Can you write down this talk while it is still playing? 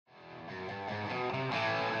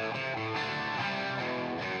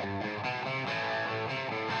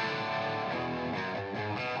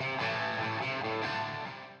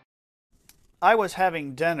I was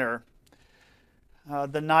having dinner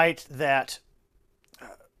the night that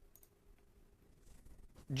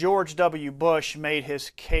George W. Bush made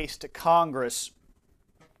his case to Congress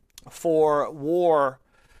for war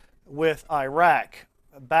with Iraq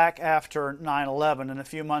back after 9/11. In a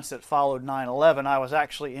few months that followed 9/11, I was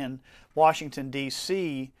actually in Washington,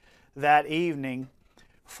 D.C. that evening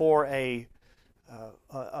for I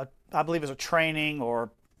believe it was a training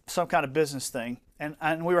or some kind of business thing.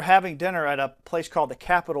 And we were having dinner at a place called the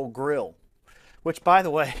Capitol Grill, which, by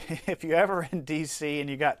the way, if you're ever in D.C. and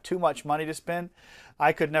you got too much money to spend,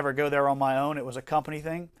 I could never go there on my own. It was a company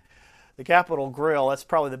thing. The Capitol Grill, that's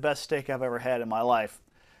probably the best steak I've ever had in my life,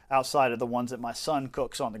 outside of the ones that my son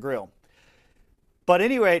cooks on the grill. But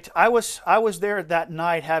anyway, I was there that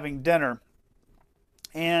night having dinner,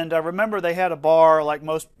 and I remember they had a bar like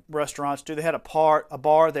most restaurants do. They had a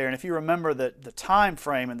bar there, and if you remember the time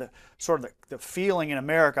frame and the sort of the feeling in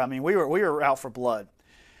America, I mean, we were out for blood,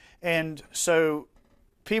 and so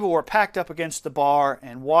people were packed up against the bar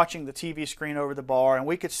and watching the TV screen over the bar, and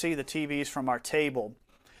we could see the TVs from our table.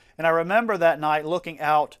 And I remember that night looking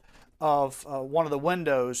out of one of the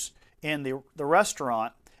windows in the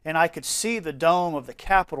restaurant, and I could see the dome of the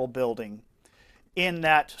Capitol building in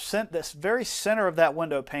this very center of that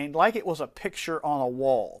window pane, like it was a picture on a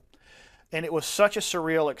wall. And it was such a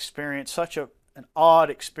surreal experience, such an odd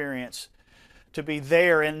experience to be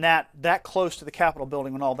there in that close to the Capitol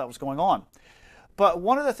building when all that was going on. But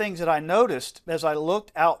one of the things that I noticed as I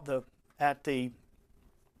looked out at the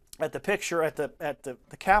picture at the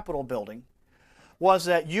Capitol building was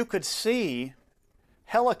that you could see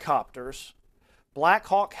helicopters, Black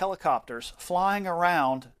Hawk helicopters, flying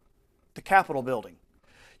around the Capitol building.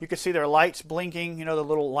 You could see their lights blinking, you know, the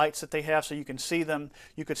little lights that they have, so you can see them.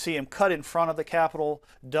 You could see them cut in front of the Capitol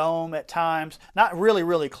dome at times. Not really,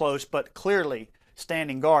 really close, but clearly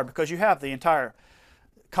standing guard, because you have the entire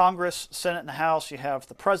Congress, Senate, and the House. You have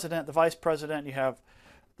the President, the Vice President. You have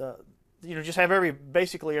just have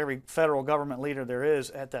basically every federal government leader there is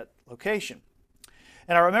at that location.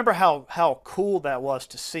 And I remember how cool that was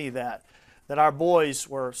to see that our boys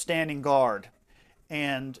were standing guard,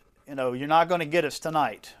 and you're not going to get us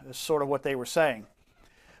tonight, is sort of what they were saying.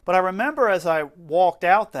 But I remember as I walked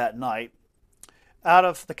out that night, out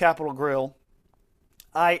of the Capitol Grill,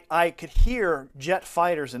 I could hear jet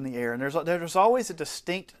fighters in the air, and there's always a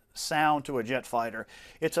distinct sound to a jet fighter.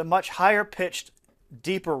 It's a much higher pitched,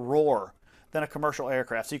 deeper roar than a commercial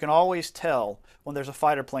aircraft, so you can always tell when there's a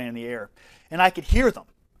fighter plane in the air. And I could hear them.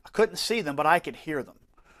 I couldn't see them, but I could hear them.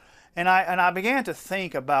 And I began to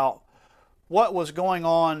think about what was going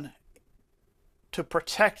on to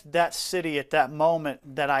protect that city at that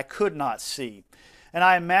moment that I could not see. And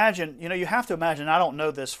I imagine, you have to imagine, I don't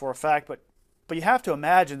know this for a fact, but you have to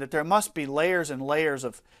imagine that there must be layers and layers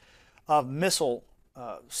of missile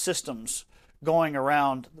systems going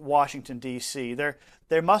around Washington, D.C. There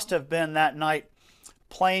must have been that night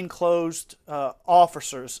plainclothes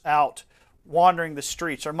officers out wandering the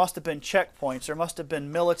streets. There must have been checkpoints. There must have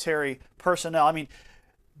been military personnel. I mean,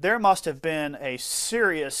 there must have been a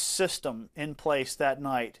serious system in place that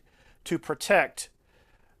night to protect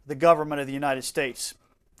the government of the United States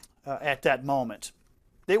at that moment.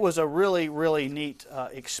 It was a really, really neat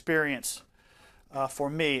experience for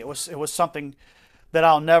me. It was something that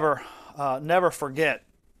I'll never forget.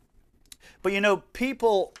 But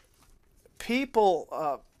people,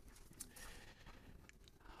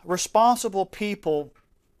 responsible people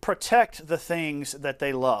protect the things that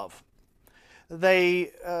they love.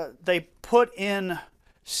 They put in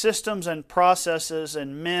systems and processes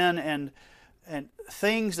and men and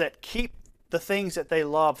things that keep the things that they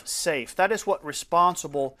love safe. That is what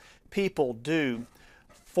responsible people do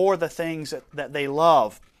for the things that they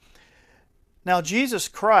love. Now, Jesus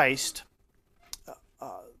Christ,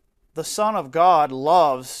 the Son of God,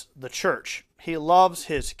 loves the church. He loves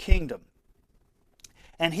His kingdom.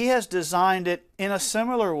 And He has designed it in a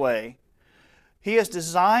similar way. He has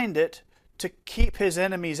designed it to keep His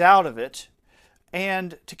enemies out of it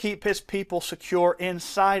and to keep His people secure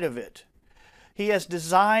inside of it. He has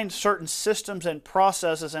designed certain systems and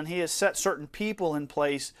processes, and He has set certain people in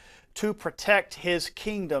place to protect His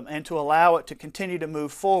kingdom and to allow it to continue to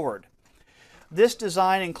move forward. This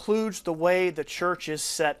design includes the way the church is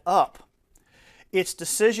set up, its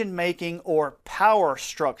decision-making or power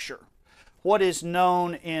structure, what is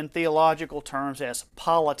known in theological terms as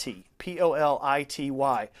polity,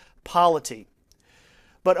 P-O-L-I-T-Y, polity.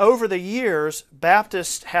 But over the years,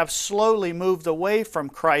 Baptists have slowly moved away from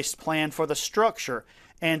Christ's plan for the structure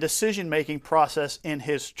and decision-making process in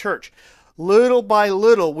His church. little by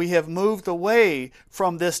little, we have moved away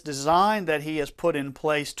from this design that He has put in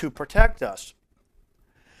place to protect us.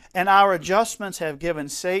 And our adjustments have given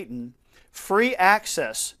Satan free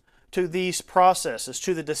access to these processes,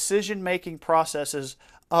 to the decision-making processes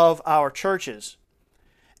of our churches,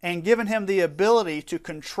 and given him the ability to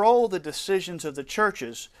control the decisions of the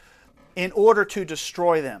churches in order to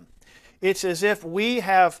destroy them. It's as if we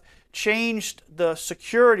have changed the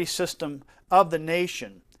security system of the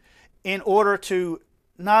nation in order to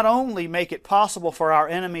not only make it possible for our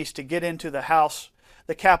enemies to get into the house,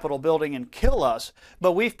 the Capitol building, and kill us,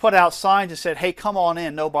 but we've put out signs and said, hey, come on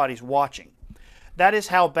in, nobody's watching. That is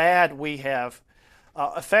how bad we have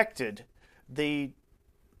affected the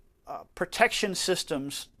protection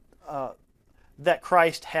systems that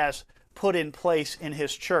Christ has put in place in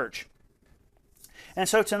His church. And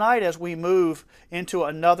so tonight, as we move into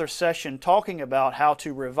another session talking about how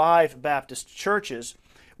to revive Baptist churches,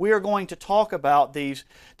 we are going to talk about these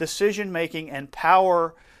decision-making and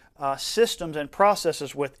power systems and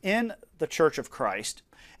processes within the Church of Christ,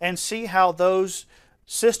 and see how those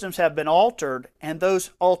systems have been altered, and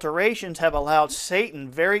those alterations have allowed Satan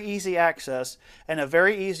very easy access and a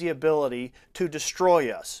very easy ability to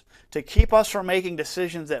destroy us, to keep us from making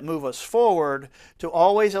decisions that move us forward, to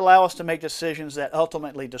always allow us to make decisions that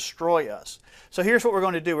ultimately destroy us. So here's what we're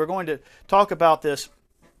going to do. We're going to talk about this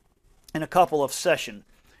in a couple of sessions.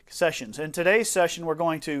 In today's session, we're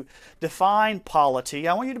going to define polity.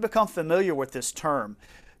 I want you to become familiar with this term.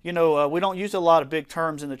 You know, we don't use a lot of big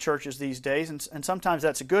terms in the churches these days, and sometimes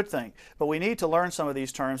that's a good thing. But we need to learn some of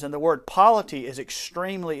these terms, and the word polity is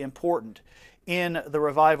extremely important in the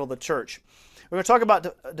revival of the church. We're going to talk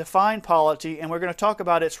about define polity, and we're going to talk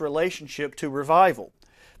about its relationship to revival,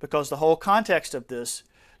 because the whole context of this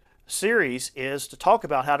series is to talk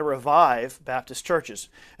about how to revive Baptist churches.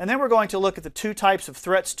 And then we're going to look at the two types of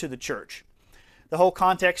threats to the church. The whole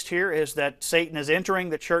context here is that Satan is entering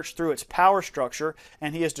the church through its power structure,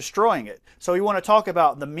 and he is destroying it. So we want to talk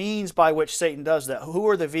about the means by which Satan does that. Who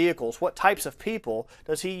are the vehicles? What types of people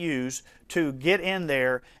does he use to get in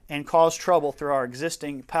there and cause trouble through our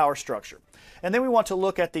existing power structure? And then we want to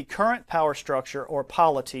look at the current power structure or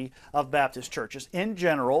polity of Baptist churches. In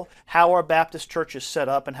general, how are Baptist churches set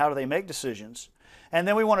up and how do they make decisions? And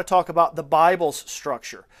then we want to talk about the Bible's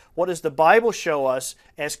structure. What does the Bible show us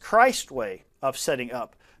as Christ's way of setting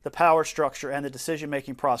up the power structure and the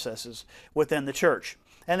decision-making processes within the church?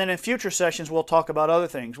 And then in future sessions, we'll talk about other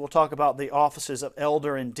things. We'll talk about the offices of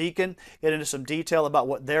elder and deacon, get into some detail about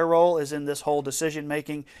what their role is in this whole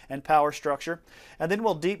decision-making and power structure. And then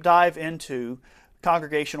we'll deep dive into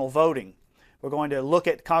congregational voting. We're going to look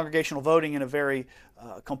at congregational voting in a very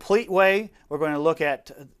complete way. We're going to look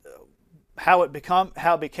at how it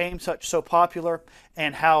became so popular,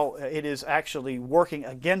 and how it is actually working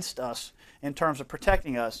against us in terms of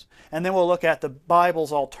protecting us. And then we'll look at the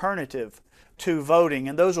Bible's alternative to voting,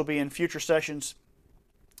 and those will be in future sessions.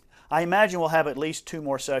 I imagine we'll have at least 2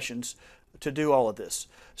 more sessions to do all of this.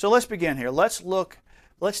 So let's begin here. Let's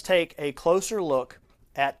take a closer look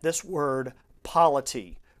at this word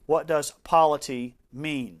polity. What does polity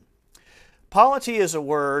mean? Polity is a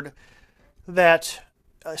word that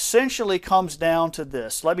essentially comes down to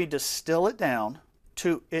this. Let me distill it down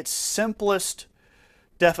to its simplest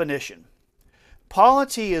definition.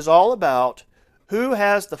 Polity is all about who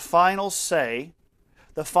has the final say,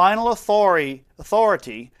 the final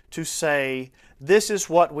authority to say, this is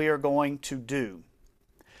what we are going to do.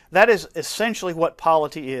 That is essentially what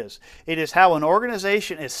polity is. It is how an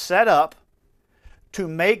organization is set up to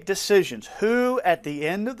make decisions. Who, at the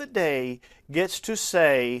end of the day, gets to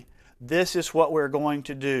say, this is what we're going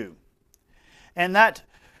to do. And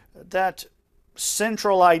that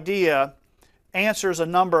central idea answers a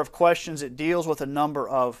number of questions. It deals with a number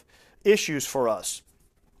of issues for us.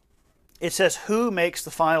 It says who makes the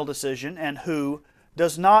final decision and who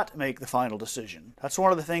does not make the final decision. That's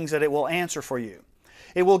one of the things that it will answer for you.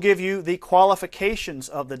 It will give you the qualifications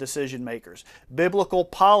of the decision makers. Biblical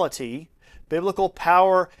polity, biblical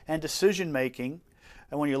power and decision making.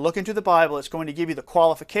 And when you look into the Bible, it's going to give you the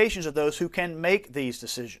qualifications of those who can make these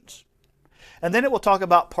decisions. And then it will talk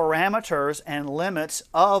about parameters and limits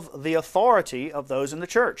of the authority of those in the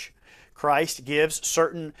church. Christ gives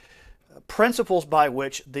certain principles by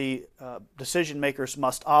which the decision makers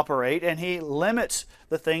must operate, and He limits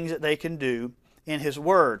the things that they can do in His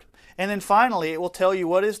Word. And then finally, it will tell you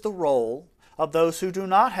what is the role of those who do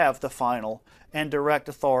not have the final and direct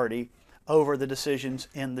authority over the decisions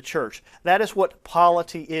in the church. That is what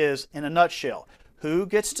polity is in a nutshell. Who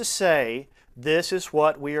gets to say, this is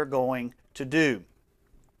what we are going to do?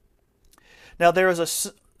 Now, there is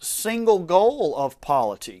a single goal of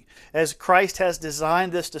polity. As Christ has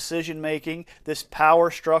designed this decision-making, this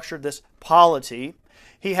power structure, this polity,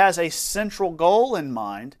 He has a central goal in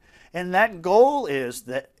mind, and that goal is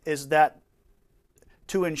that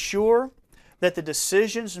to ensure that the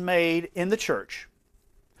decisions made in the church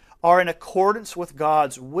are in accordance with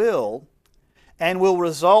God's will and will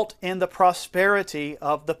result in the prosperity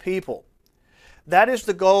of the people. That is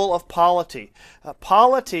the goal of polity.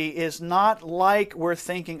 Polity is not like we're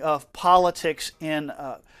thinking of politics in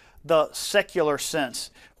the secular sense,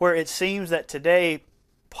 where it seems that today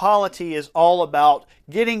polity is all about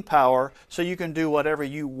getting power so you can do whatever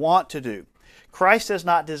you want to do. Christ has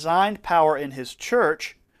not designed power in His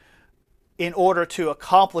church in order to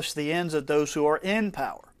accomplish the ends of those who are in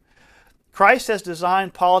power. Christ has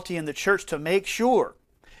designed polity in the church to make sure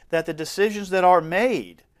that the decisions that are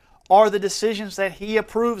made are the decisions that He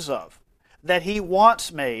approves of, that He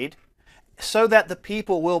wants made, so that the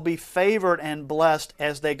people will be favored and blessed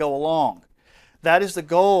as they go along. That is the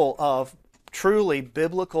goal of truly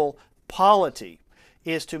biblical polity,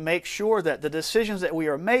 is to make sure that the decisions that we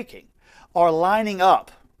are making are lining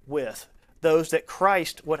up with those that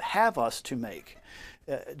Christ would have us to make.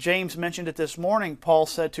 James mentioned it this morning. Paul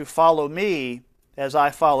said to follow me as I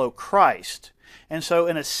follow Christ. And so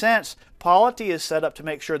in a sense, polity is set up to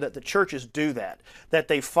make sure that the churches do that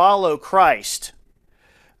they follow Christ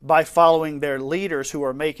by following their leaders who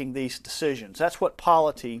are making these decisions. That's what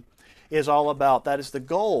polity is all about. That is the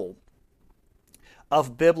goal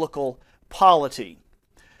of biblical polity.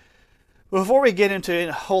 Before we get into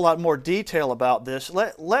a whole lot more detail about this,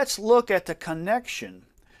 let's look at the connection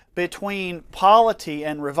between polity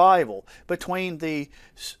and revival, between the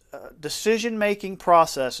decision-making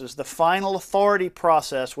processes, the final authority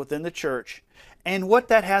process within the church, and what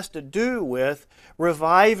that has to do with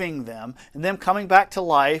reviving them and them coming back to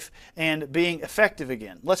life and being effective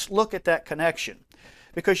again. Let's look at that connection.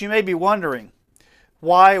 Because you may be wondering,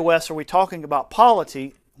 why, Wes, are we talking about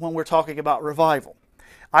polity when we're talking about revival?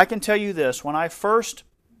 I can tell you this, when I pastored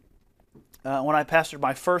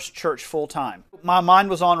my first church full-time, my mind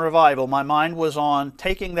was on revival. My mind was on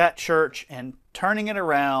taking that church and turning it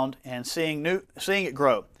around and seeing it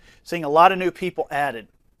grow, seeing a lot of new people added.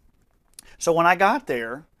 So when I got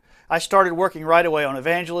there, I started working right away on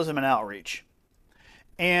evangelism and outreach.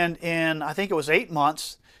 And in, I think it was 8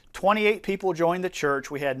 months, 28 people joined the church.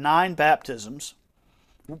 We had 9 baptisms.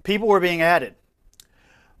 People were being added.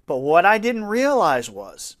 But what I didn't realize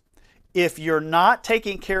was, if you're not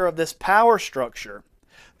taking care of this power structure,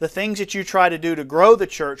 the things that you try to do to grow the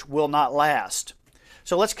church will not last.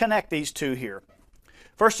 So let's connect these two here.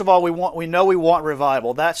 First of all, we know we want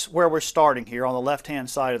revival. That's where we're starting here on the left-hand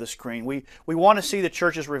side of the screen. We want to see the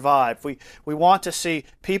churches revived. We want to see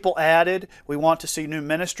people added. We want to see new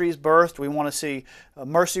ministries birthed. We want to see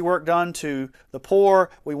mercy work done to the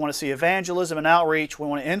poor. We want to see evangelism and outreach. We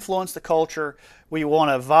want to influence the culture. We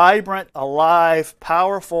want a vibrant, alive,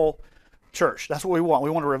 powerful church. That's what we want.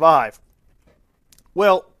 We want to revive.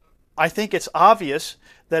 Well, I think it's obvious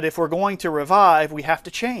that if we're going to revive, we have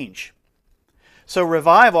to change. So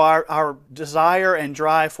revival, our desire and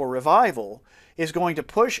drive for revival, is going to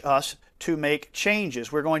push us to make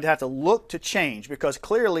changes. We're going to have to look to change, because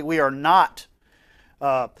clearly we are not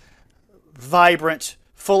vibrant,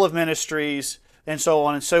 full of ministries, and so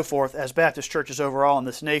on and so forth as Baptist churches overall in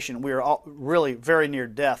this nation. We are all really very near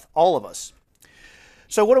death, all of us.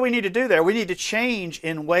 So what do we need to do there? We need to change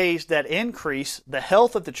in ways that increase the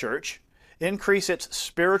health of the church, increase its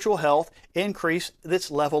spiritual health, increase its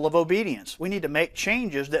level of obedience. We need to make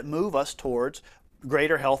changes that move us towards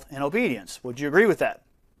greater health and obedience. Would you agree with that?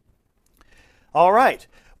 All right.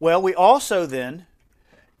 Well, we also then,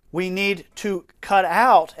 we need to cut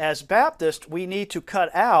out, as Baptists, we need to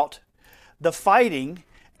cut out the fighting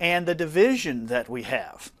and the division that we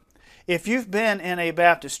have. If you've been in a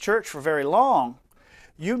Baptist church for very long,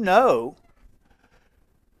 you know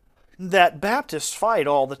that Baptists fight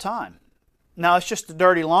all the time. Now, it's just the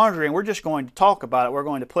dirty laundry, and we're just going to talk about it. We're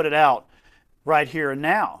going to put it out right here and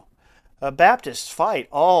now. Baptists fight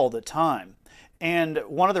all the time. And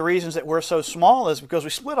one of the reasons that we're so small is because we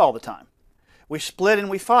split all the time. We split and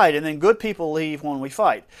we fight, and then good people leave when we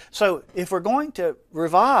fight. So if we're going to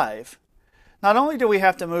revive, not only do we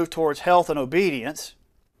have to move towards health and obedience,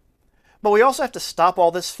 but we also have to stop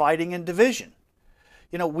all this fighting and division.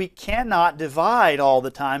 You know, we cannot divide all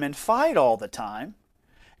the time and fight all the time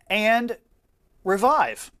and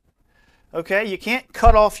revive. Okay? You can't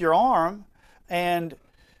cut off your arm and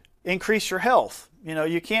increase your health. You know,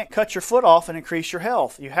 you can't cut your foot off and increase your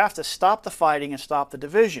health. You have to stop the fighting and stop the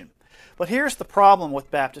division. But here's the problem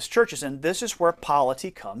with Baptist churches, and this is where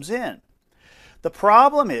polity comes in. The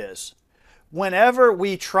problem is, whenever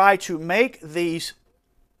we try to make these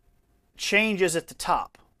changes at the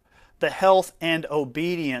top, the health and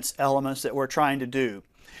obedience elements that we're trying to do,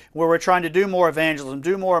 where we're trying to do more evangelism,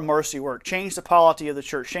 do more mercy work, change the polity of the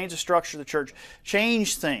church, change the structure of the church,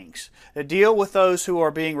 change things, deal with those who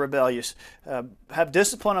are being rebellious, have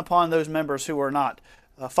discipline upon those members who are not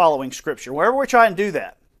following Scripture. Wherever we're trying to do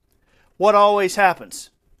that, what always happens?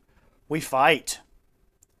 We fight.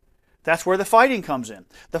 That's where the fighting comes in.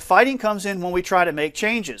 The fighting comes in when we try to make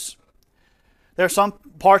changes. There are some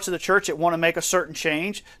parts of the church that want to make a certain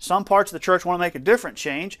change. Some parts of the church want to make a different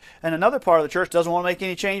change. And another part of the church doesn't want to make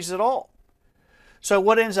any changes at all. So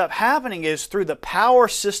what ends up happening is through the power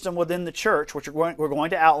system within the church, which we're going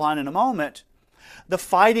to outline in a moment, the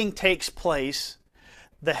fighting takes place,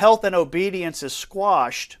 the health and obedience is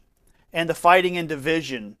squashed, and the fighting and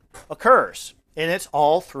division occurs. And it's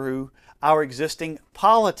all through our existing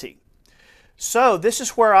polity. So this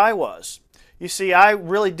is where I was. You see, I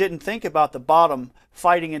really didn't think about the bottom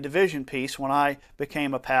fighting and division piece when I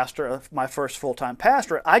became a pastor, my first full-time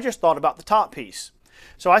pastorate. I just thought about the top piece.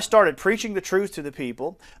 So I started preaching the truth to the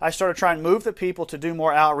people. I started trying to move the people to do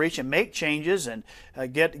more outreach and make changes and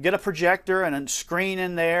get a projector and a screen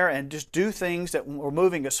in there and just do things that were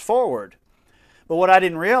moving us forward. But what I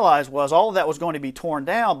didn't realize was all of that was going to be torn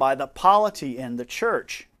down by the polity in the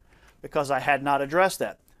church because I had not addressed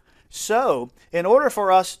that. So, in order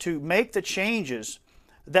for us to make the changes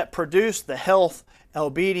that produce the health,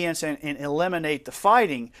 obedience, and eliminate the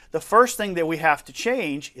fighting, the first thing that we have to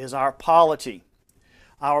change is our polity.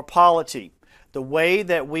 Our polity, the way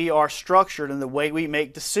that we are structured and the way we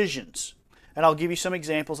make decisions. And I'll give you some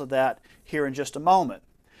examples of that here in just a moment.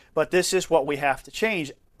 But this is what we have to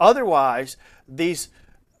change. Otherwise, these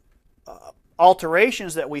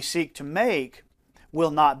alterations that we seek to make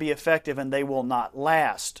will not be effective and they will not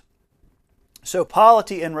last. So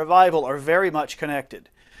polity and revival are very much connected.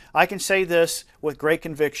 I can say this with great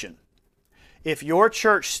conviction. If your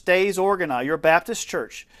church stays organized, your Baptist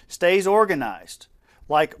church stays organized,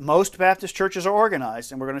 like most Baptist churches are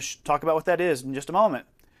organized, and we're going to talk about what that is in just a moment,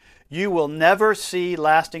 you will never see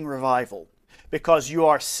lasting revival because you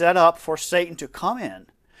are set up for Satan to come in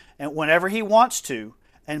and whenever he wants to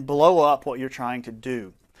and blow up what you're trying to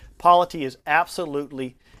do. Polity is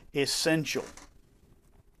absolutely essential.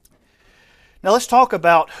 Now let's talk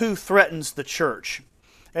about who threatens the church.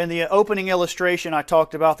 In the opening illustration, I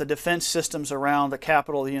talked about the defense systems around the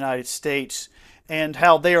capital of the United States and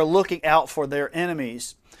how they are looking out for their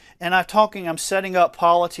enemies. And I'm setting up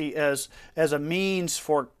polity as a means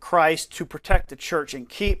for Christ to protect the church and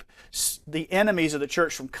keep the enemies of the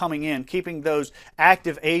church from coming in, keeping those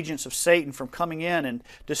active agents of Satan from coming in and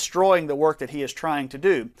destroying the work that he is trying to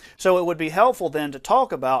do. So it would be helpful then to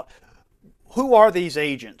talk about who are these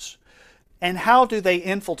agents and how do they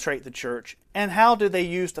infiltrate the church and how do they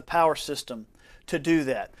use the power system to do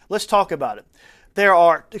that. Let's talk about it. There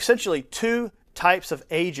are essentially two types of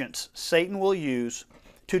agents Satan will use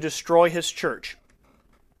to destroy his church.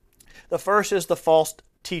 The first is the false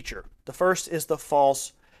teacher. The first is the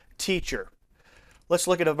false teacher. Let's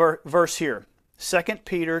look at a verse here. 2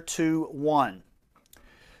 Peter 2:1.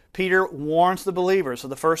 Peter warns the believers of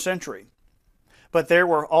the first century. But there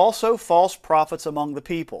were also false prophets among the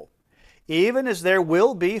people, even as there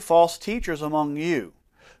will be false teachers among you,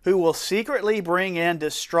 who will secretly bring in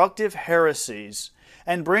destructive heresies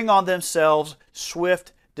and bring on themselves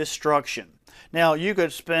swift destruction. Now, you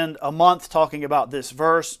could spend a month talking about this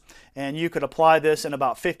verse, and you could apply this in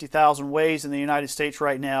about 50,000 ways in the United States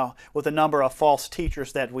right now with the number of false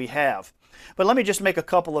teachers that we have. But let me just make a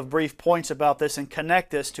couple of brief points about this and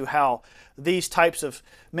connect this to how these types of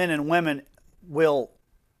men and women will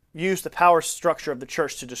use the power structure of the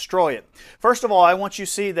church to destroy it. First of all, I want you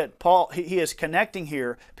to see that he is connecting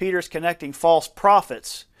here, Peter's connecting false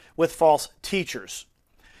prophets with false teachers.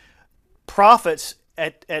 Prophets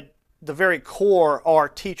at the very core are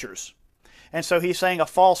teachers. And so he's saying a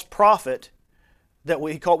false prophet that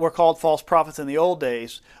were called false prophets in the old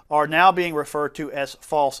days are now being referred to as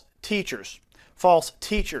false teachers. False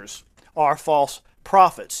teachers are false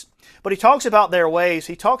prophets. But he talks about their ways.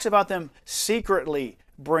 He talks about them secretly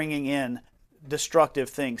bringing in destructive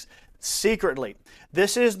things. Secretly.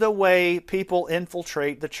 This is the way people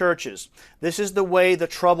infiltrate the churches. This is the way the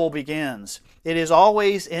trouble begins. It is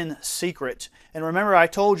always in secret. And remember, I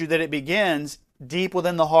told you that it begins deep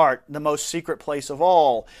within the heart, the most secret place of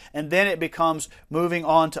all. And then it becomes moving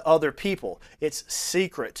on to other people. It's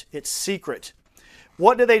secret. It's secret.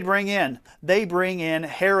 What do they bring in? They bring in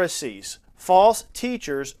heresies. False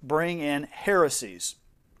teachers bring in heresies.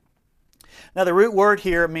 Now, the root word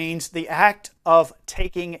here means the act of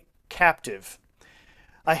taking captive.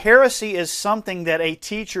 A heresy is something that a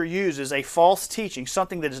teacher uses, a false teaching,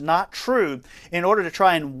 something that is not true, in order to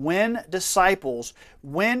try and win disciples,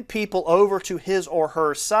 win people over to his or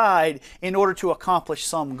her side in order to accomplish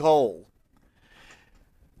some goal.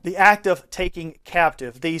 The act of taking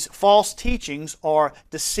captive. These false teachings are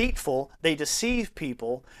deceitful, they deceive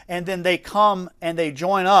people, and then they come and they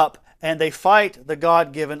join up and they fight the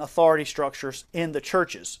God-given authority structures in the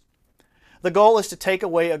churches. The goal is to take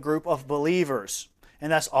away a group of believers.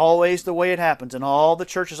 And that's always the way it happens. In all the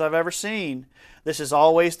churches I've ever seen, this is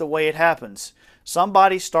always the way it happens.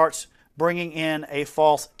 Somebody starts bringing in a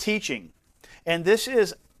false teaching. And this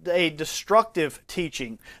is a destructive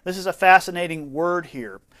teaching. This is a fascinating word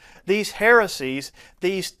here. These heresies,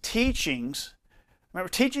 these teachings, remember,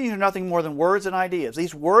 teachings are nothing more than words and ideas.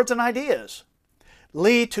 These words and ideas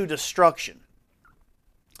lead to destruction.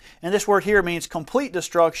 And this word here means complete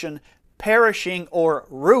destruction, perishing, or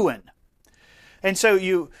ruin. And so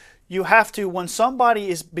you have to, when somebody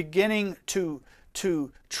is beginning to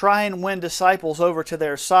try and win disciples over to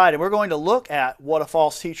their side, and we're going to look at what a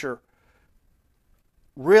false teacher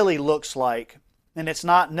really looks like, and it's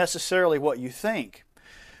not necessarily what you think.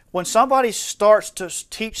 When somebody starts to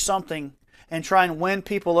teach something and try and win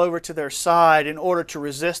people over to their side in order to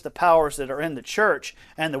resist the powers that are in the church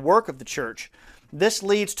and the work of the church, this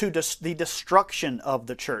leads to the destruction of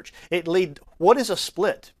the church. What is a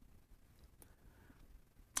split?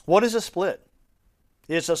 What is a split?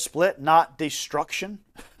 Is a split not destruction?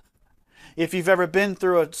 If you've ever been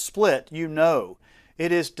through a split, you know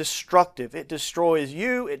it is destructive. It destroys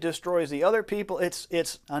you. It destroys the other people.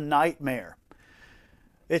 It's a nightmare.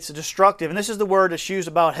 It's destructive. And this is the word that's used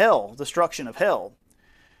about hell, destruction of hell.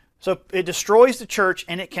 So it destroys the church,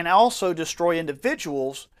 and it can also destroy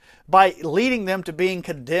individuals by leading them to being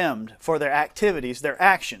condemned for their activities, their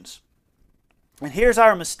actions. And here's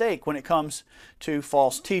our mistake when it comes to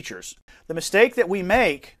false teachers. The mistake that we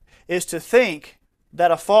make is to think that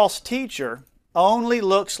a false teacher only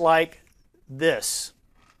looks like this.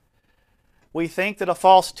 We think that a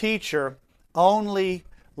false teacher only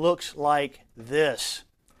looks like this.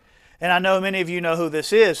 And I know many of you know who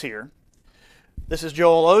this is here. This is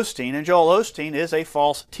Joel Osteen, and Joel Osteen is a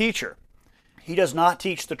false teacher. He does not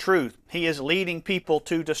teach the truth. He is leading people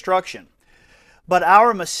to destruction. But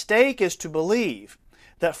our mistake is to believe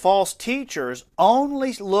that false teachers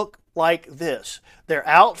only look like this. They're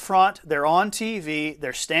out front, they're on TV,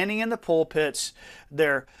 they're standing in the pulpits,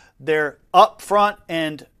 they're up front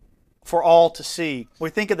and for all to see. We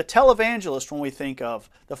think of the televangelist when we think of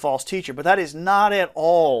the false teacher, but that is not at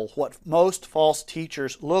all what most false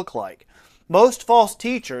teachers look like. Most false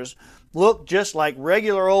teachers look just like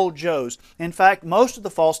regular old Joes. In fact, most of the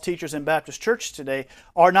false teachers in Baptist churches today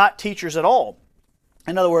are not teachers at all.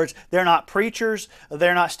 In other words, they're not preachers,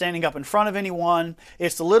 they're not standing up in front of anyone.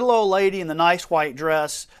 It's the little old lady in the nice white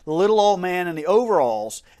dress, the little old man in the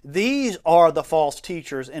overalls. These are the false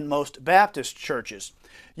teachers in most Baptist churches.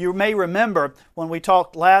 You may remember when we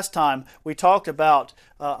talked last time, we talked about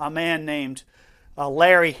a man named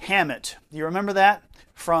Larry Hammett. Do you remember that?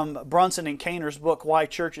 From Brunson and Kainer's book, Why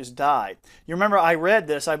Churches Die. You remember I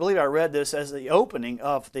believe I read this as the opening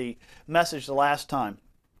of the message the last time.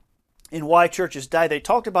 In Why Churches Die, they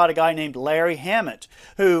talked about a guy named Larry Hammett,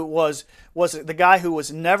 who was the guy who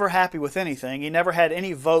was never happy with anything. He never had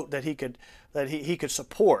any vote that he could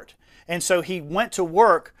support. And so he went to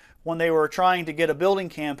work when they were trying to get a building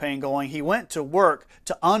campaign going. He went to work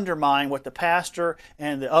to undermine what the pastor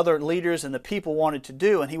and the other leaders and the people wanted to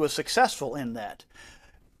do, and he was successful in that.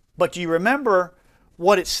 But do you remember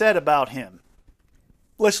what it said about him?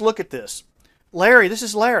 Let's look at this. This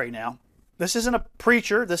is Larry now. This isn't a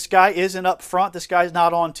preacher. This guy isn't up front. This guy's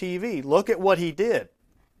not on TV. Look at what he did.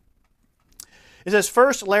 It says,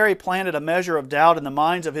 first, Larry planted a measure of doubt in the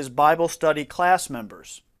minds of his Bible study class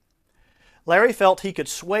members. Larry felt he could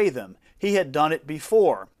sway them. He had done it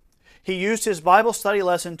before. He used his Bible study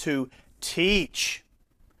lesson to teach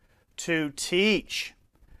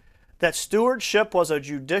that stewardship was a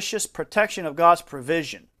judicious protection of God's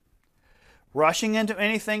provision. Rushing into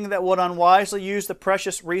anything that would unwisely use the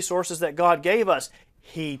precious resources that God gave us,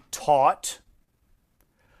 he taught,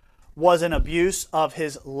 was an abuse of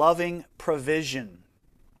His loving provision.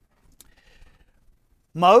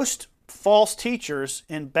 Most false teachers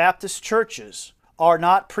in Baptist churches are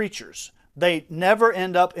not preachers. They never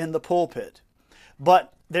end up in the pulpit.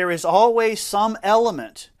 But there is always some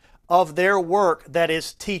element of their work that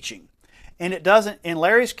is teaching. And it doesn't, in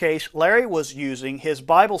Larry's case, Larry was using his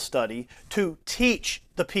Bible study to teach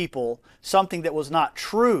the people something that was not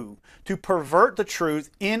true, to pervert the truth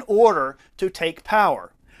in order to take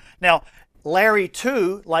power. Now, Larry,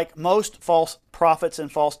 too, like most false prophets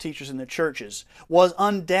and false teachers in the churches, was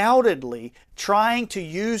undoubtedly trying to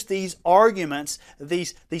use these arguments,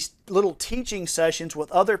 these little teaching sessions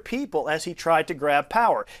with other people as he tried to grab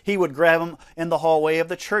power. He would grab them in the hallway of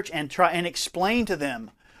the church and try and explain to them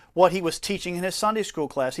what he was teaching in his Sunday school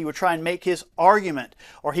class. He would try and make his argument,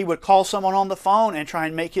 or he would call someone on the phone and try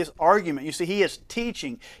and make his argument. You see, he is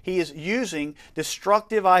teaching. He is using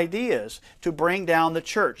destructive ideas to bring down the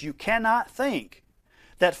church. You cannot think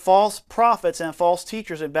that false prophets and false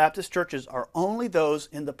teachers in Baptist churches are only those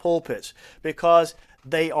in the pulpits, because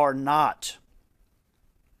they are not.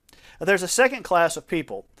 There's a second class of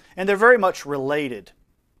people, and they're very much related.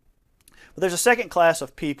 But there's a second class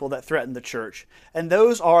of people that threaten the church, and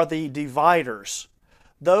those are the dividers.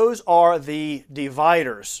 Those are the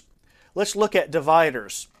dividers. Let's look at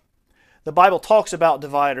dividers. The Bible talks about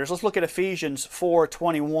dividers. Let's look at Ephesians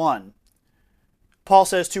 4:21. Paul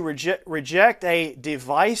says to reject a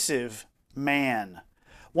divisive man,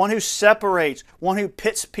 one who separates, one who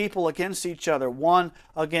pits people against each other, one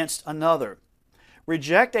against another.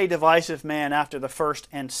 Reject a divisive man after the first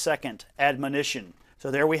and second admonition. So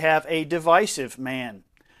there we have a divisive man.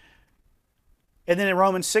 And then in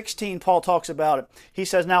Romans 16, Paul talks about it. He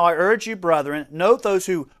says, now I urge you, brethren, note those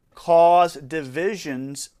who cause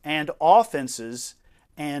divisions and offenses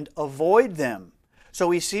and avoid them. So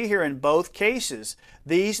we see here in both cases,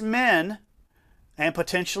 these men and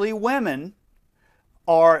potentially women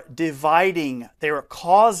are dividing. They are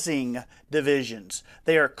causing divisions.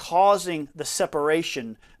 They are causing the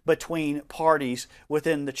separation between parties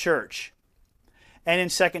within the church. And in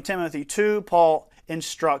 2 Timothy 2, Paul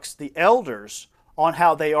instructs the elders on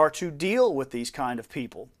how they are to deal with these kind of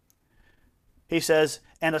people. He says,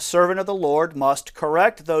 and a servant of the Lord must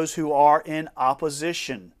correct those who are in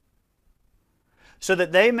opposition, so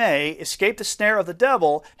that they may escape the snare of the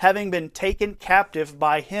devil, having been taken captive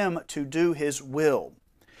by him to do his will.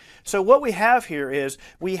 So what we have here is,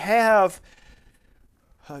 we have,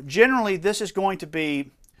 generally this is going to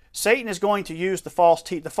be, Satan is going to use the false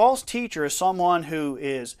teacher. The false teacher is someone who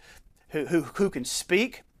can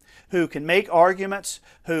speak, who can make arguments,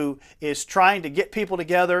 who is trying to get people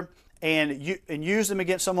together and use them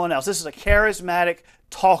against someone else. This is a charismatic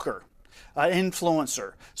talker, an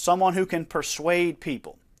influencer, someone who can persuade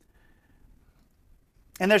people.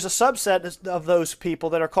 And there's a subset of those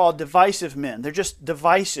people that are called divisive men. They're just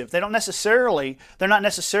divisive. They're not necessarily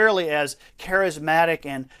as charismatic,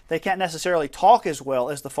 and they can't necessarily talk as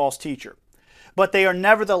well as the false teacher. But they are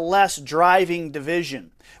nevertheless driving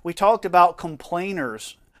division. We talked about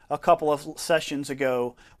complainers a couple of sessions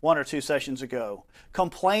ago, 1 or 2 sessions ago.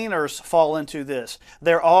 Complainers fall into this.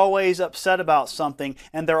 They're always upset about something,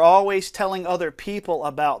 and they're always telling other people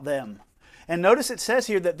about them. And notice it says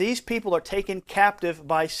here that these people are taken captive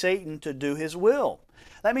by Satan to do his will.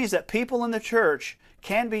 That means that people in the church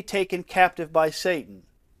can be taken captive by Satan.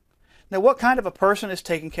 Now, what kind of a person is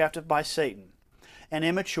taken captive by Satan? An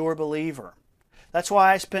immature believer. That's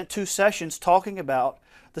why I spent 2 sessions talking about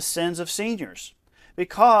the sins of seniors,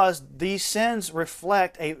 because these sins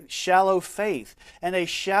reflect a shallow faith, and a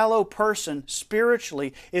shallow person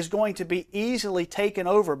spiritually is going to be easily taken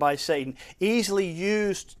over by Satan, easily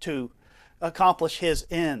used to accomplish his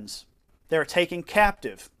ends. They're taken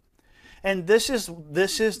captive. And this is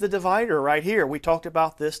the divider right here. We talked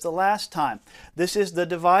about this the last time. This is the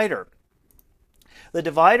divider. The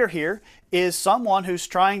divider here is someone who's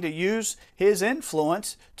trying to use his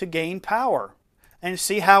influence to gain power. And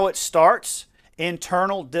see how it starts?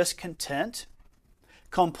 Internal discontent,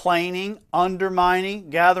 complaining, undermining,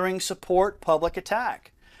 gathering support, public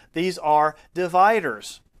attack. These are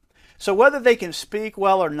dividers. So whether they can speak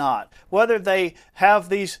well or not, whether they have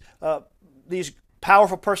these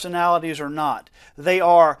powerful personalities or not, they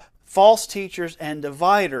are false teachers and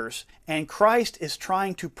dividers, and Christ is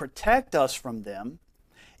trying to protect us from them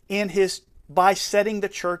by setting the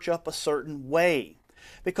church up a certain way.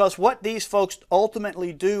 Because what these folks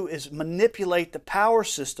ultimately do is manipulate the power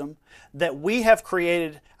system that we have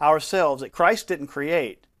created ourselves, that Christ didn't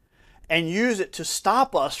create, and use it to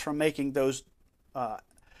stop us from making those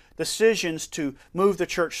decisions to move the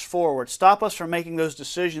church forward, stop us from making those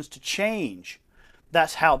decisions to change.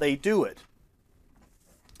 That's how they do it.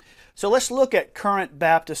 So let's look at current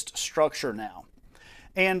Baptist structure now.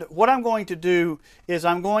 And what I'm going to do is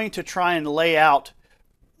I'm going to try and lay out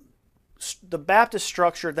the Baptist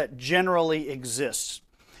structure that generally exists.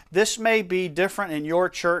 This may be different in your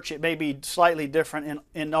church. It may be slightly different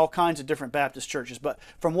in all kinds of different Baptist churches. But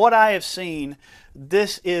from what I have seen,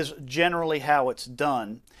 this is generally how it's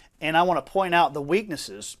done. And I want to point out the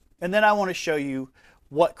weaknesses, and then I want to show you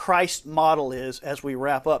what Christ's model is as we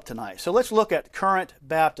wrap up tonight. So let's look at current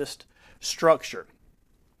Baptist structure.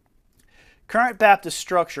 Current Baptist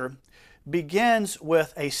structure begins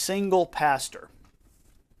with a single pastor.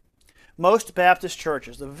 Most Baptist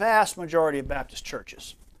churches, the vast majority of Baptist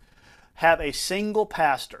churches, have a single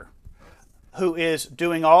pastor who is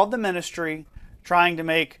doing all the ministry, trying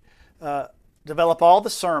to develop all the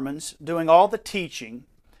sermons, doing all the teaching,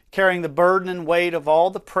 carrying the burden and weight of all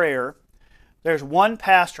the prayer. There's one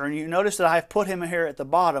pastor, and you notice that I've put him here at the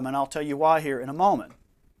bottom, and I'll tell you why here in a moment.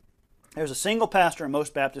 There's a single pastor in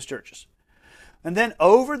most Baptist churches. And then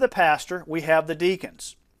over the pastor, we have the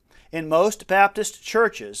deacons. In most Baptist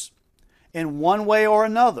churches, in one way or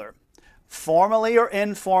another, formally or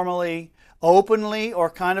informally, openly or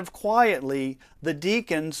kind of quietly, the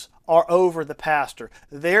deacons are over the pastor.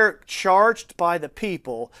 They're charged by the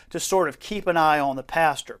people to sort of keep an eye on the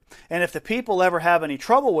pastor. And if the people ever have any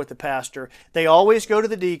trouble with the pastor, they always go to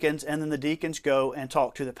the deacons, and then the deacons go and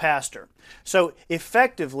talk to the pastor. So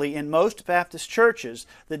effectively, in most Baptist churches,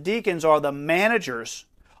 the deacons are the managers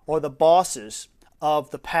or the bosses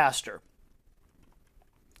of the pastor.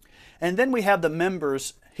 And then we have the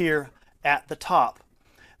members here at the top.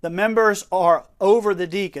 The members are over the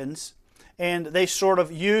deacons, and they sort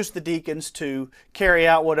of use the deacons to carry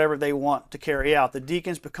out whatever they want to carry out. The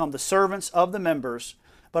deacons become the servants of the members,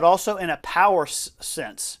 but also in a power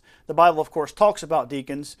sense. The Bible, of course, talks about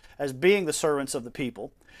deacons as being the servants of the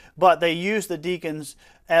people, but they use the deacons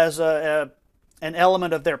as an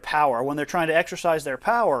element of their power. When they're trying to exercise their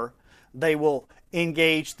power, they will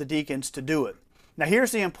engage the deacons to do it. Now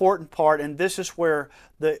here's the important part, and this is where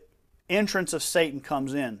the entrance of Satan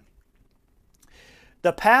comes in.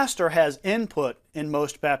 The pastor has input in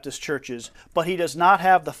most Baptist churches, but he does not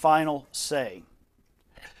have the final say.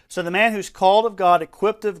 So the man who's called of God,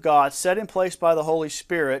 equipped of God, set in place by the Holy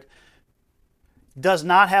Spirit, does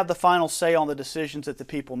not have the final say on the decisions that the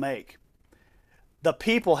people make. The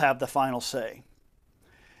people have the final say.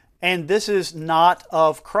 And this is not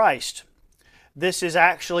of Christ. This is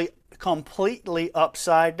actually completely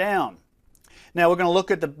upside down. Now we're going to look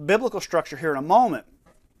at the biblical structure here in a moment.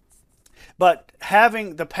 But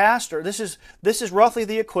having the pastor, this is roughly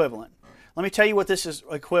the equivalent. Let me tell you what this is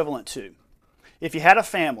equivalent to. If you had a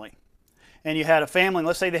family, and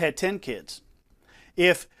let's say they had 10 kids.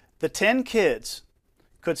 If the 10 kids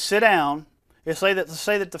could sit down, let's say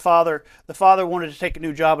that the father wanted to take a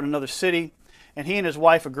new job in another city, and he and his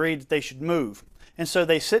wife agreed that they should move. And so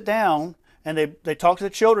they sit down and they talk to the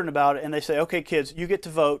children about it, and they say, okay kids, you get to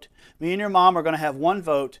vote. Me and your mom are going to have one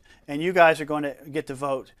vote, and you guys are going to get to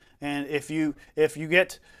vote. And if you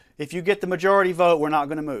get the majority vote, we're not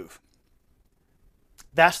going to move.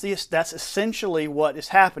 That's essentially what is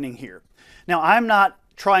happening here. Now, I'm not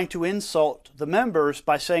trying to insult the members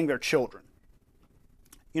by saying they're children.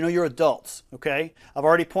 You know, you're adults, okay? I've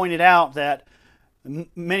already pointed out that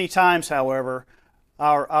many times, however,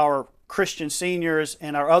 our Christian seniors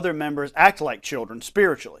and our other members act like children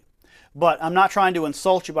spiritually. But I'm not trying to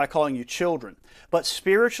insult you by calling you children. But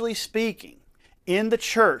spiritually speaking, in the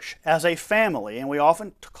church as a family, and we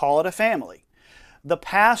often call it a family, the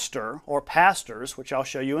pastor or pastors, which I'll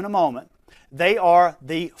show you in a moment, they are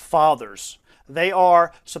the fathers. They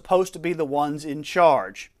are supposed to be the ones in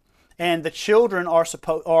charge. And the children are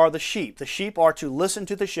the sheep. The sheep are to listen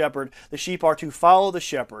to the shepherd. The sheep are to follow the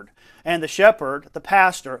shepherd. And the shepherd, the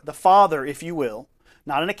pastor, the father, if you will,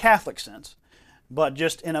 not in a Catholic sense, but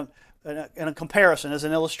just in a comparison, as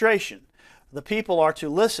an illustration. The people are to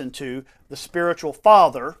listen to the spiritual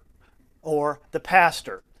father or the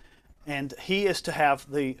pastor. And he is to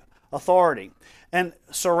have the authority. And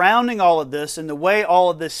surrounding all of this, and the way all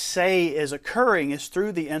of this say is occurring, is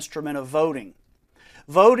through the instrument of voting.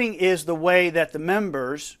 Voting is the way that the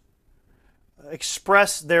members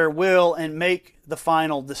express their will and make the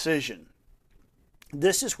final decision.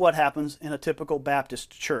 This is what happens in a typical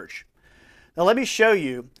Baptist church. Now let me show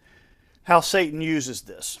you how Satan uses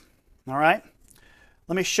this. All right?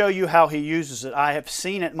 Let me show you how he uses it. I have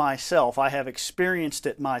seen it myself. I have experienced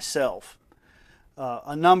it myself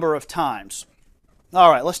a number of times.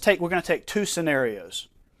 All right, we're going to take two scenarios.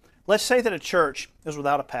 Let's say that a church is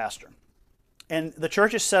without a pastor. And the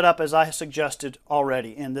church is set up as I suggested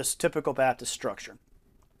already in this typical Baptist structure.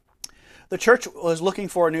 The church was looking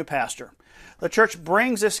for a new pastor. The church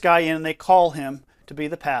brings this guy in and they call him to be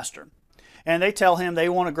the pastor. And they tell him they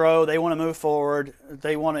want to grow, they want to move forward,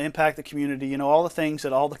 they want to impact the community, you know, all the things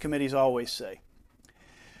that all the committees always say.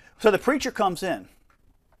 So the preacher comes in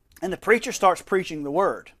and the preacher starts preaching the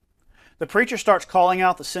word. The preacher starts calling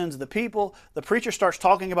out the sins of the people. The preacher starts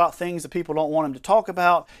talking about things the people don't want him to talk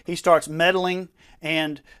about. He starts meddling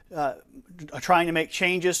and trying to make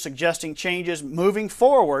changes, suggesting changes, moving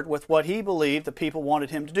forward with what he believed the people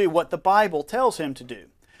wanted him to do, what the Bible tells him to do.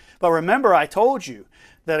 But remember, I told you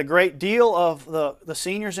that a great deal of the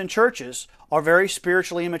seniors in churches are very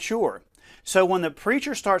spiritually immature. So when the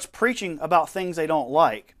preacher starts preaching about things they don't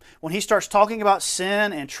like, when he starts talking about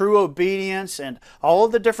sin and true obedience and all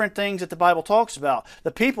of the different things that the Bible talks about,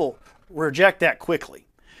 the people reject that quickly.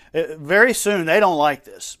 Very soon they don't like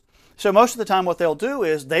this. So most of the time what they'll do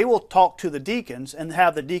is they will talk to the deacons and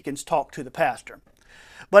have the deacons talk to the pastor.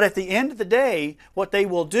 But at the end of the day, what they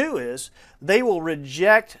will do is they will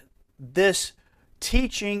reject this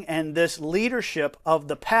teaching and this leadership of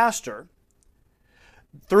the pastor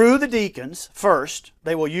through the deacons first.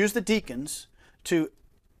 They will use the deacons to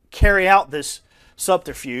carry out this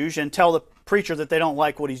subterfuge and tell the preacher that they don't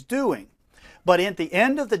like what he's doing. But at the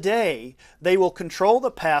end of the day, they will control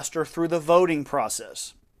the pastor through the voting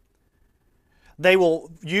process. They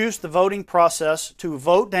will use the voting process to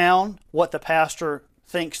vote down what the pastor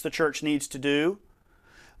thinks the church needs to do.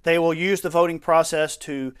 They will use the voting process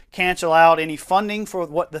to cancel out any funding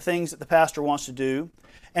for the things that the pastor wants to do.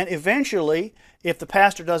 And eventually, if the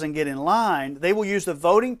pastor doesn't get in line, they will use the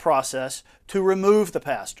voting process to remove the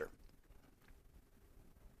pastor.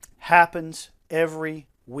 Happens every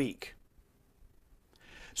week.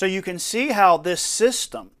 So you can see how this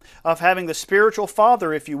system of having the spiritual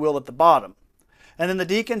father, if you will, at the bottom, and then the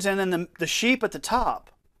deacons and then the sheep at the top,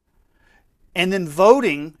 and then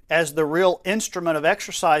voting as the real instrument of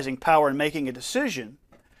exercising power and making a decision,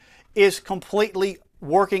 is completely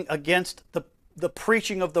working against the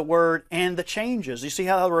preaching of the Word and the changes. You see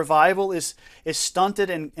how the revival is stunted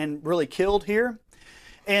and really killed here?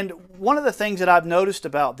 And one of the things that I've noticed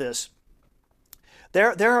about this,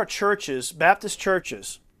 there are churches, Baptist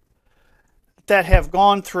churches, that have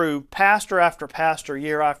gone through pastor after pastor,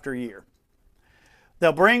 year after year.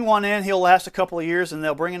 They'll bring one in, he'll last a couple of years, and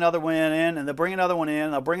they'll bring another one in, and they'll bring another one in,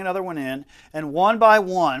 and they'll bring another one in, and one by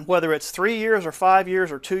one, whether it's 3 years or 5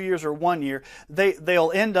 years or 2 years or 1 year,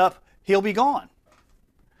 they'll end up, he'll be gone.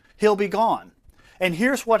 He'll be gone. And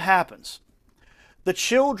here's what happens. The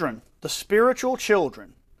children, the spiritual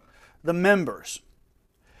children, the members,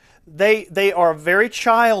 they are very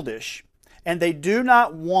childish, and they do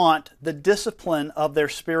not want the discipline of their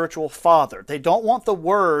spiritual father. They don't want the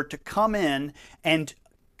Word to come in and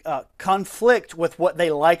conflict with what they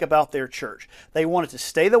like about their church. They want it to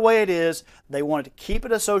stay the way it is. They want it to keep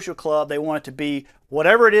it a social club. They want it to be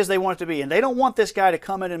whatever it is they want it to be. And they don't want this guy to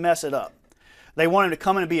come in and mess it up. They want him to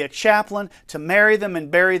come in and be a chaplain, to marry them and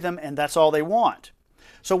bury them, and that's all they want.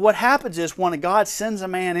 So what happens is when God sends a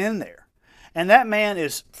man in there, and that man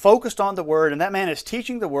is focused on the Word, and that man is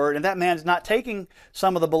teaching the Word, and that man is not taking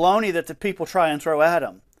some of the baloney that the people try and throw at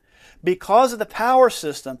him. Because of the power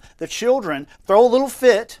system, the children throw a little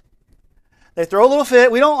fit. They throw a little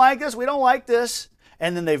fit. We don't like this. We don't like this.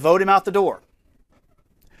 And then they vote him out the door.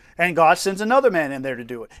 And God sends another man in there to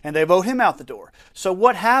do it. And they vote him out the door. So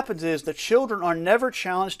what happens is the children are never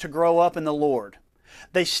challenged to grow up in the Lord.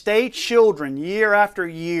 They stay children year after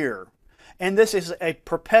year. And this is a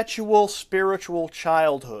perpetual spiritual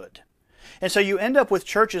childhood. And so you end up with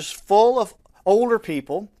churches full of older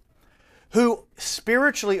people who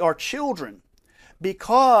spiritually are children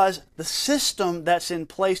because the system that's in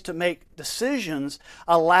place to make decisions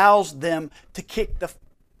allows them to kick the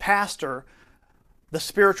pastor, the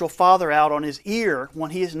spiritual father, out on his ear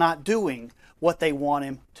when he is not doing what they want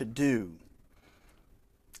him to do.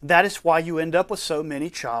 That is why you end up with so many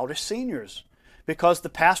childish seniors. Because the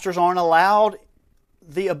pastors aren't allowed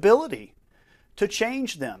the ability to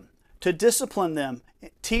change them, to discipline them,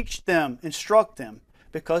 teach them, instruct them,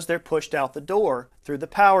 because they're pushed out the door through the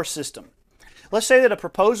power system. Let's say that a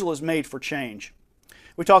proposal is made for change.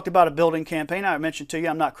 We talked about a building campaign. I mentioned to you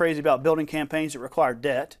I'm not crazy about building campaigns that require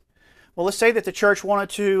debt. Well, let's say that the church wanted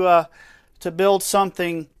to build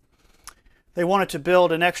something. They wanted to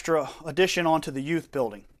build an extra addition onto the youth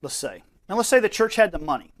building, let's say. And let's say the church had the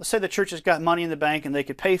money. Let's say the church has got money in the bank and they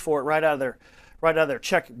could pay for it right out of their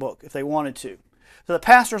checkbook if they wanted to. So the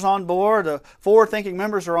pastor's on board, the forward-thinking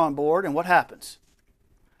members are on board, and what happens?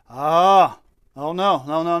 Oh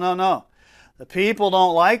no. The people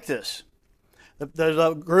don't like this. There's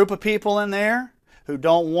a group of people in there who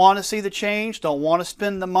don't want to see the change, don't want to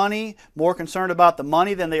spend the money, more concerned about the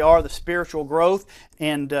money than they are the spiritual growth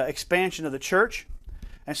and expansion of the church.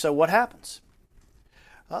 And so what happens?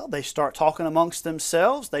 Well, they start talking amongst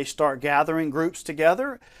themselves, they start gathering groups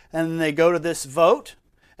together, and then they go to this vote,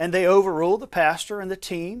 and they overrule the pastor and the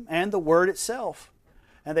team and the Word itself.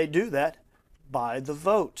 And they do that by the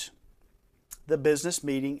vote, the business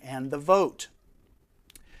meeting and the vote.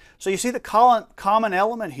 So you see the common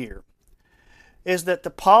element here is that the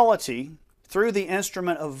polity, through the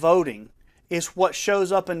instrument of voting, is what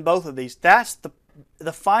shows up in both of these. That's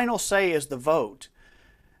the final say is the vote.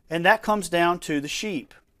 And that comes down to the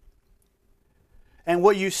sheep. And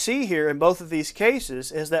what you see here in both of these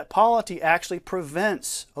cases is that polity actually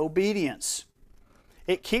prevents obedience.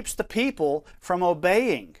 It keeps the people from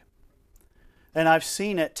obeying. And I've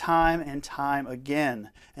seen it time and time again.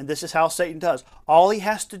 And this is how Satan does. All he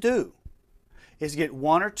has to do is get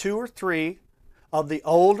one or two or three of the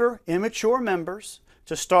older, immature members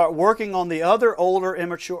to start working on the other older,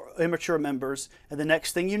 immature members. And the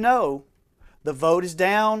next thing you know, the vote is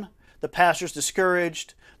down, the pastor's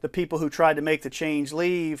discouraged, the people who tried to make the change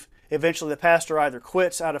leave. Eventually the pastor either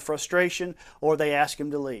quits out of frustration or they ask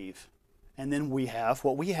him to leave. And then we have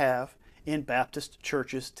what we have in Baptist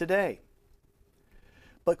churches today.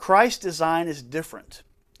 But Christ's design is different.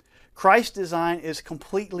 Christ's design is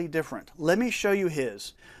completely different. Let me show you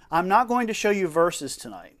His. I'm not going to show you verses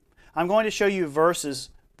tonight. I'm going to show you verses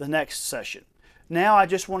the next session. Now I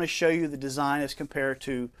just want to show you the design as compared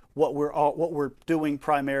to what we're doing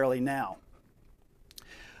primarily now.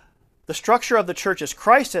 The structure of the church as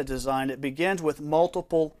Christ had designed it begins with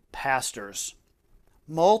multiple pastors.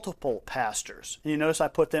 Multiple pastors. And you notice I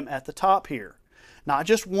put them at the top here. Not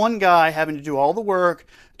just one guy having to do all the work,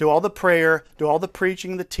 do all the prayer, do all the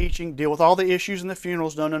preaching, the teaching, deal with all the issues in the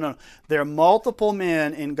funerals. No, no, no. There are multiple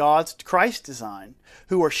men in Christ's design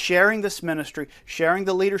who are sharing this ministry, sharing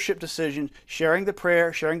the leadership decisions, sharing the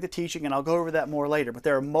prayer, sharing the teaching, and I'll go over that more later. But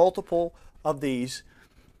there are multiple of these.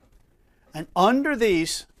 And under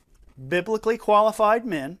these biblically qualified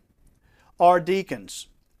men are deacons.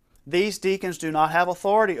 These deacons do not have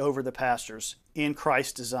authority over the pastors in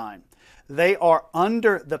Christ's design. They are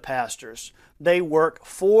under the pastors. They work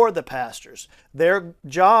for the pastors. Their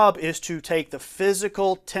job is to take the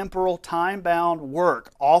physical, temporal, time-bound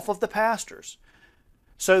work off of the pastors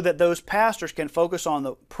so that those pastors can focus on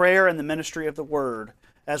the prayer and the ministry of the Word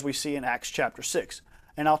as we see in Acts chapter 6.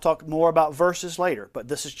 And I'll talk more about verses later, but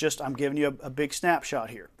this is just, I'm giving you a big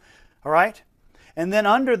snapshot here. All right? And then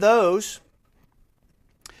under those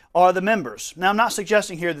are the members. Now, I'm not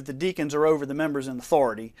suggesting here that the deacons are over the members in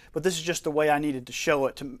authority, but this is just the way I needed to show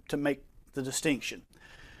it to make the distinction.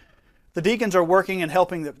 The deacons are working and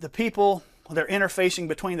helping the people. They're interfacing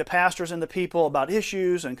between the pastors and the people about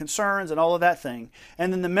issues and concerns and all of that thing.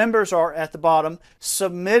 And then the members are at the bottom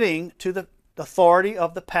submitting to the authority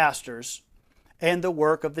of the pastors and the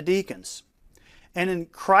work of the deacons. And in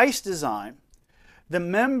Christ's design, the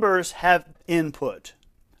members have input,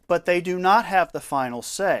 but they do not have the final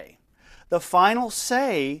say. The final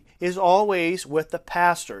say is always with the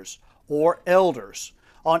pastors or elders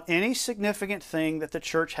on any significant thing that the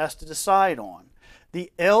church has to decide on.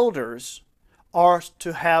 The elders are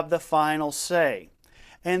to have the final say.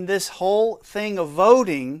 And this whole thing of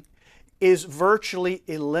voting is virtually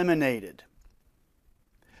eliminated.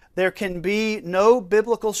 There can be no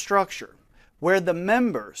biblical structure where the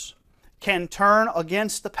members can turn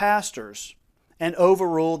against the pastors and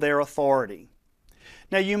overrule their authority.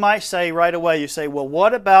 Now you might say right away, you say, well,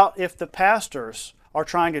 what about if the pastors are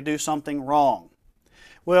trying to do something wrong?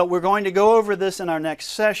 Well, we're going to go over this in our next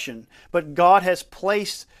session, but God has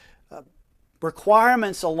placed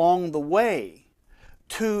requirements along the way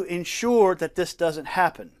to ensure that this doesn't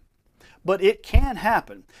happen. But it can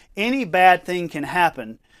happen. Any bad thing can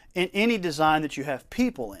happen in any design that you have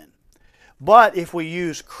people in. But if we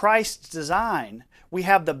use Christ's design, we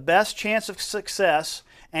have the best chance of success,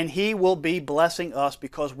 and He will be blessing us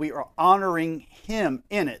because we are honoring Him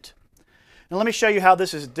in it. Now let me show you how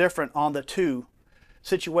this is different on the two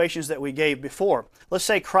situations that we gave before. Let's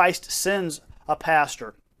say Christ sends a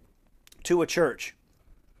pastor to a church.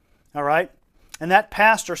 All right? And that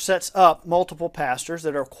pastor sets up multiple pastors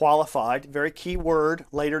that are qualified, very key word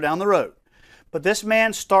later down the road. But this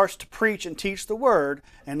man starts to preach and teach the Word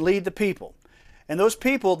and lead the people. And those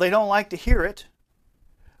people, they don't like to hear it,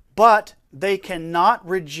 but they cannot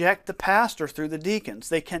reject the pastor through the deacons.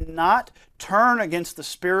 They cannot turn against the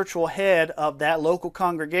spiritual head of that local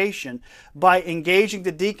congregation by engaging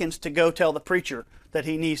the deacons to go tell the preacher that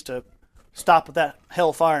he needs to stop with that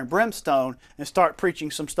hellfire and brimstone and start preaching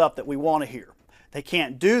some stuff that we want to hear. They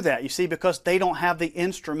can't do that, you see, because they don't have the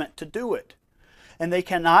instrument to do it. And they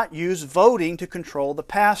cannot use voting to control the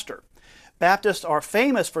pastor. Baptists are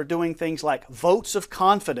famous for doing things like votes of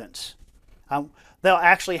confidence. They'll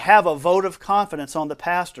actually have a vote of confidence on the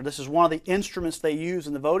pastor. This is one of the instruments they use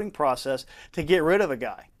in the voting process to get rid of a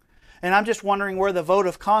guy. And I'm just wondering where the vote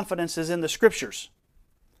of confidence is in the Scriptures.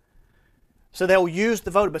 So they'll use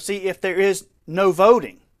the vote. But see, if there is no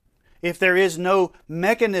voting, if there is no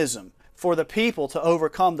mechanism for the people to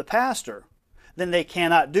overcome the pastor, then they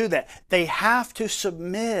cannot do that. They have to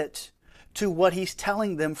submit to what he's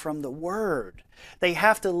telling them from the Word. They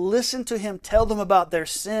have to listen to him tell them about their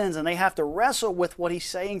sins, and they have to wrestle with what he's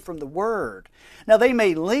saying from the Word. Now, they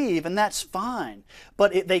may leave, and that's fine,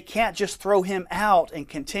 but they can't just throw him out and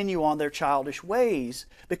continue on their childish ways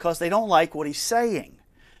because they don't like what he's saying.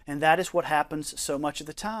 And that is what happens so much of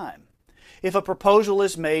the time. If a proposal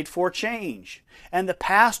is made for change, and the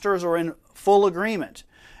pastors are in full agreement,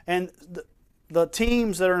 and the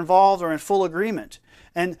teams that are involved are in full agreement,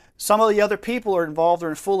 and some of the other people are involved are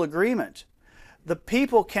in full agreement, the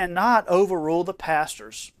people cannot overrule the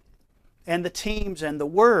pastors and the teams and the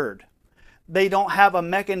Word. They don't have a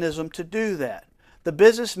mechanism to do that. The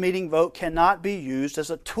business meeting vote cannot be used as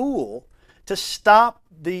a tool to stop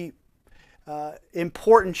the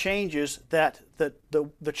important changes that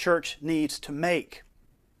the church needs to make.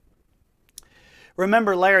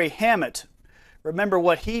 Remember Larry Hammett. Remember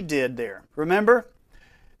what he did there. Remember?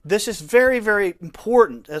 This is very, very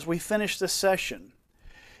important as we finish this session,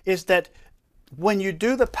 is that when you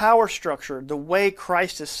do the power structure the way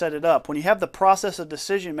Christ has set it up, when you have the process of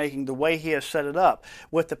decision making the way He has set it up,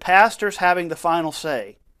 with the pastors having the final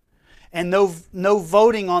say, and no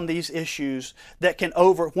voting on these issues that can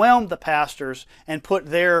overwhelm the pastors and put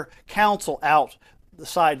their counsel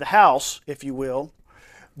outside the house, if you will,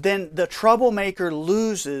 then the troublemaker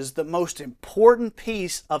loses the most important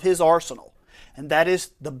piece of his arsenal, and that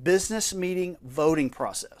is the business meeting voting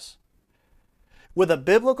process. With a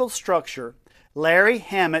biblical structure, Larry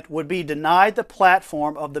Hammett would be denied the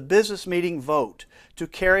platform of the business meeting vote to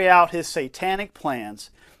carry out his satanic plans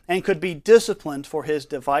and could be disciplined for his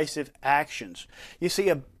divisive actions. You see,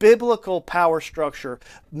 a biblical power structure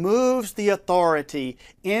moves the authority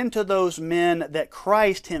into those men that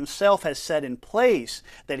Christ Himself has set in place,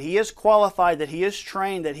 that He is qualified, that He is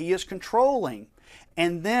trained, that He is controlling.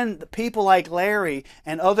 And then the people like Larry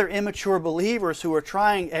and other immature believers who are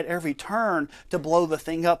trying at every turn to blow the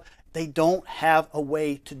thing up, they don't have a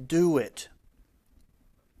way to do it.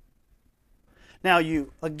 Now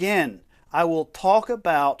again, I will talk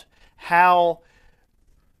about how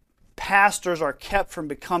pastors are kept from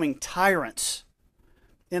becoming tyrants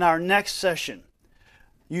in our next session.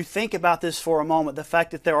 You think about this for a moment, the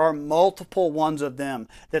fact that there are multiple ones of them,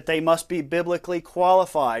 that they must be biblically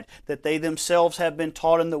qualified, that they themselves have been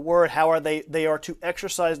taught in the Word, how they are to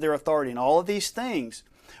exercise their authority, and all of these things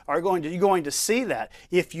you're going to see that.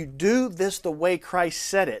 If you do this the way Christ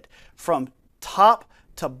said it, from top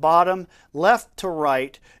to bottom, left to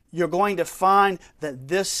right, you're going to find that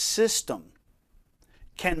this system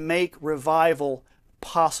can make revival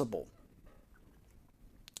possible.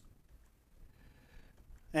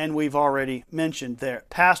 And we've already mentioned there,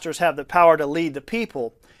 pastors have the power to lead the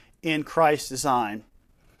people in Christ's design.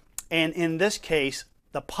 And in this case,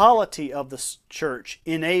 the polity of the church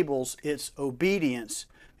enables its obedience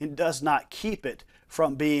and does not keep it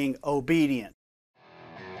from being obedient.